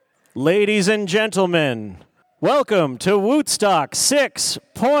Ladies and gentlemen, welcome to Wootstock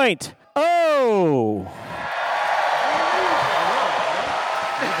 6.0.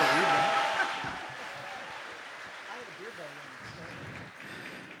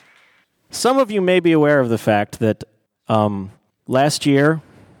 Some of you may be aware of the fact that last year,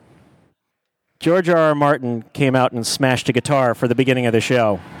 George R.R. Martin came out and smashed a guitar for the beginning of the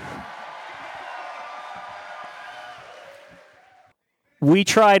show. We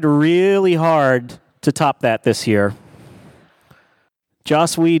tried really hard to top that this year.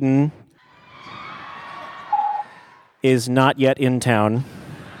 Joss Whedon is not yet in town.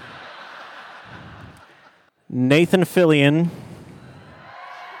 Nathan Fillion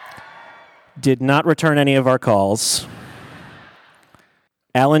did not return any of our calls.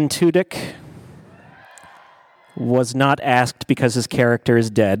 Alan Tudyk was not asked because his character is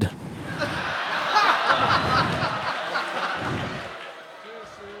dead.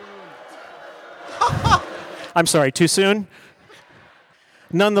 I'm sorry, too soon?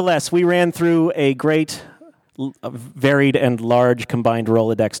 Nonetheless, we ran through a great, varied, and large combined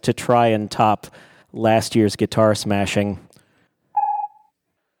Rolodex to try and top last year's guitar smashing.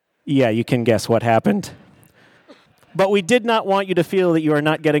 Yeah, you can guess what happened. But we did not want you to feel that you are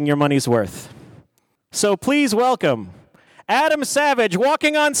not getting your money's worth. So please welcome Adam Savage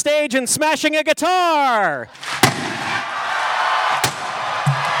walking on stage and smashing a guitar!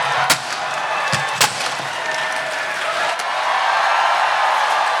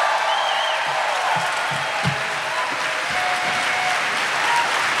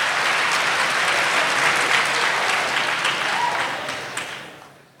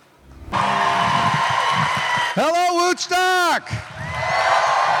 Hello, Wootstock!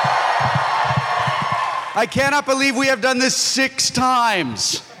 I cannot believe we have done this 6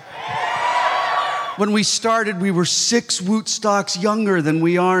 times. When we started, we were 6 Wootstocks younger than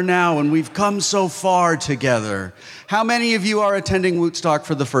we are now, and we've come so far together. How many of you are attending Wootstock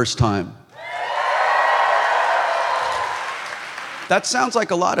for the first time? That sounds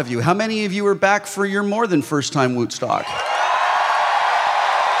like a lot of you. How many of you are back for your more than first time Wootstock?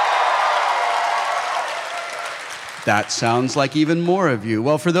 That sounds like even more of you.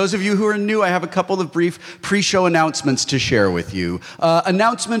 Well, for those of you who are new, I have a couple of brief pre-show announcements to share with you.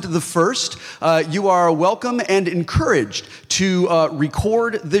 Announcement the first, you are welcome and encouraged to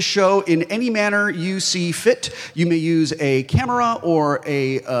record this show in any manner you see fit. You may use a camera or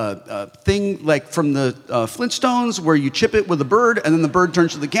a thing like from the Flintstones where you chip it with a bird and then the bird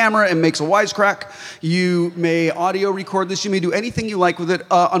turns to the camera and makes a wisecrack. You may audio record this. You may do anything you like with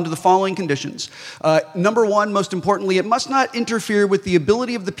it under the following conditions. Number one, most importantly, it must not interfere with the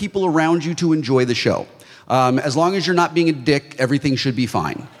ability of the people around you to enjoy the show. As long as you're not being a dick, everything should be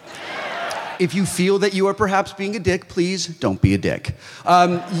fine. If you feel that you are perhaps being a dick, please don't be a dick.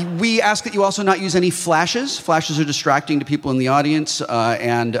 We ask that you also not use any flashes. Flashes are distracting to people in the audience,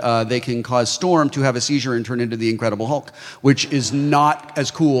 and they can cause Storm to have a seizure and turn into the Incredible Hulk, which is not as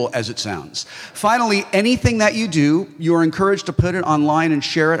cool as it sounds. Finally, anything that you do, you are encouraged to put it online and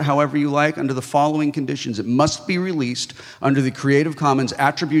share it however you like under the following conditions. It must be released under the Creative Commons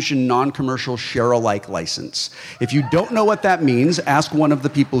Attribution Non-Commercial Share-alike license. If you don't know what that means, ask one of the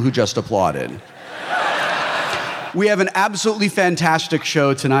people who just applauded. We have an absolutely fantastic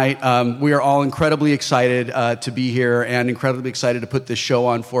show tonight. We are all incredibly excited to be here and incredibly excited to put this show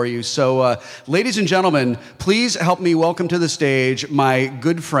on for you. So, ladies and gentlemen, please help me welcome to the stage my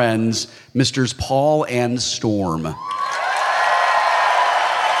good friends, Mr. Paul and Storm.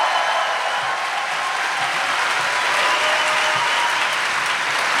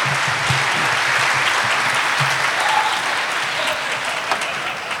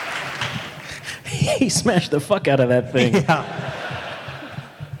 He smashed the fuck out of that thing. Yeah.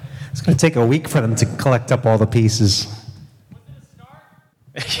 It's going to take a week for them to collect up all the pieces.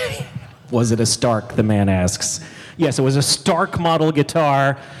 Was it a Stark, the man asks. Yes, it was a Stark model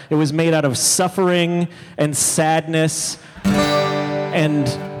guitar. It was made out of suffering and sadness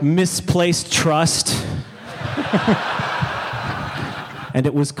and misplaced trust. And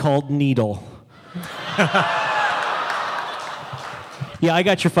it was called Needle. Yeah, I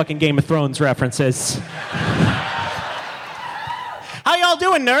got your fucking Game of Thrones references. How y'all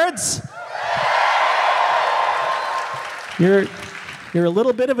doing, nerds? You're a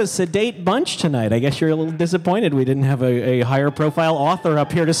little bit of a sedate bunch tonight. I guess you're a little disappointed we didn't have a higher profile author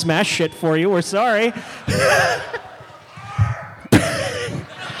up here to smash shit for you. We're sorry.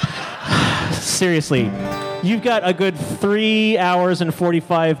 Seriously, you've got a good 3 hours and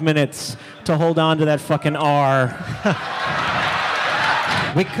 45 minutes to hold on to that fucking R.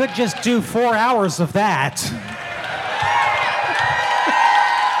 We could just do 4 hours of that.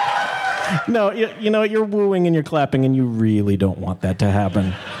 No, you know, you're wooing and you're clapping, and you really don't want that to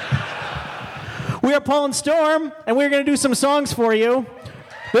happen. We are Paul and Storm, and we're going to do some songs for you.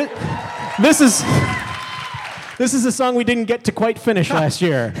 This is a song we didn't get to quite finish last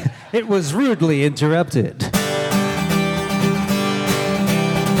year. It was rudely interrupted.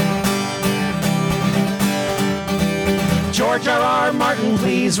 George R.R. Martin,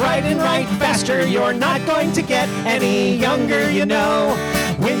 please write and write faster. You're not going to get any younger, you know.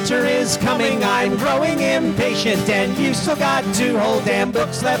 Winter is coming, I'm growing impatient, and you still got 2 whole damn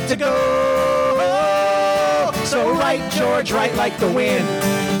books left to go. So write, George, write like the wind.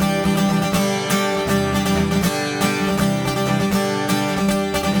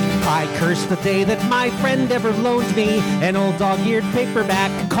 I curse the day that my friend ever loaned me an old dog-eared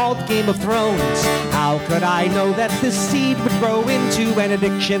paperback called Game of Thrones. How could I know that this seed would grow into an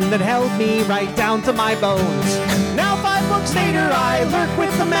addiction that held me right down to my bones? Now 5 books later, I lurk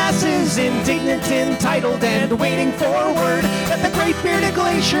with the masses, indignant, entitled, and waiting for word that the Great Bearded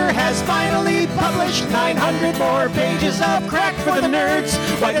Glacier has finally published 900 more pages of crack for the nerds.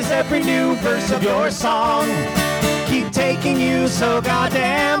 Why does every new verse of your song keep taking you so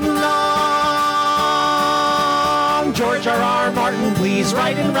goddamn long? George R.R. Martin, please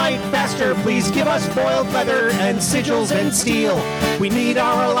write and write faster. Please give us boiled leather and sigils and steel. We need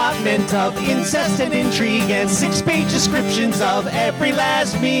our allotment of incest and intrigue and 6-page descriptions of every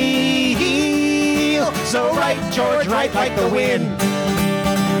last meal. So write, George, write like the wind.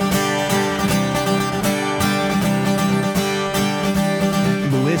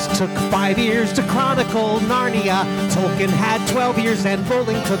 Lewis took 5 years to chronicle Narnia. Tolkien had 12 years and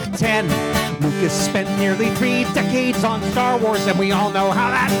Rowling took 10. Lucas spent nearly 3 decades on Star Wars, and we all know how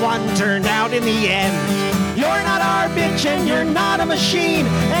that one turned out in the end. You're not our bitch and you're not a machine,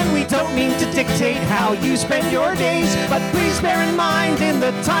 and we don't mean to dictate how you spend your days, but please bear in mind in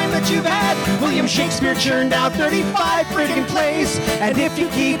the time that you've had, William Shakespeare churned out 35 friggin' plays, and if you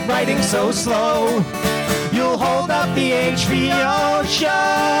keep writing so slow, you'll hold up the HBO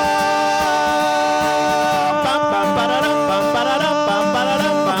show.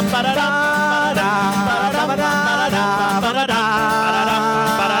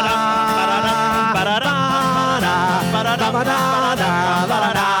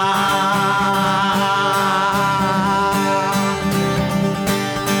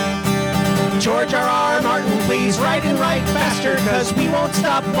 George R.R. Martin, please write and write faster, cause we won't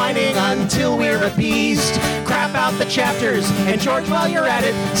stop whining until we're appeased. Crap out the chapters, and George, while you're at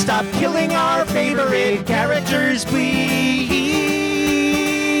it, stop killing our favorite characters, please.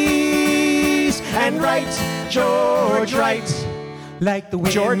 And write, George, write like the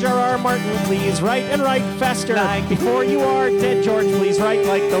wind. George R.R. Martin, please write and write faster. Like before you are dead, George, please write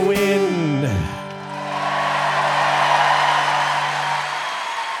like the wind.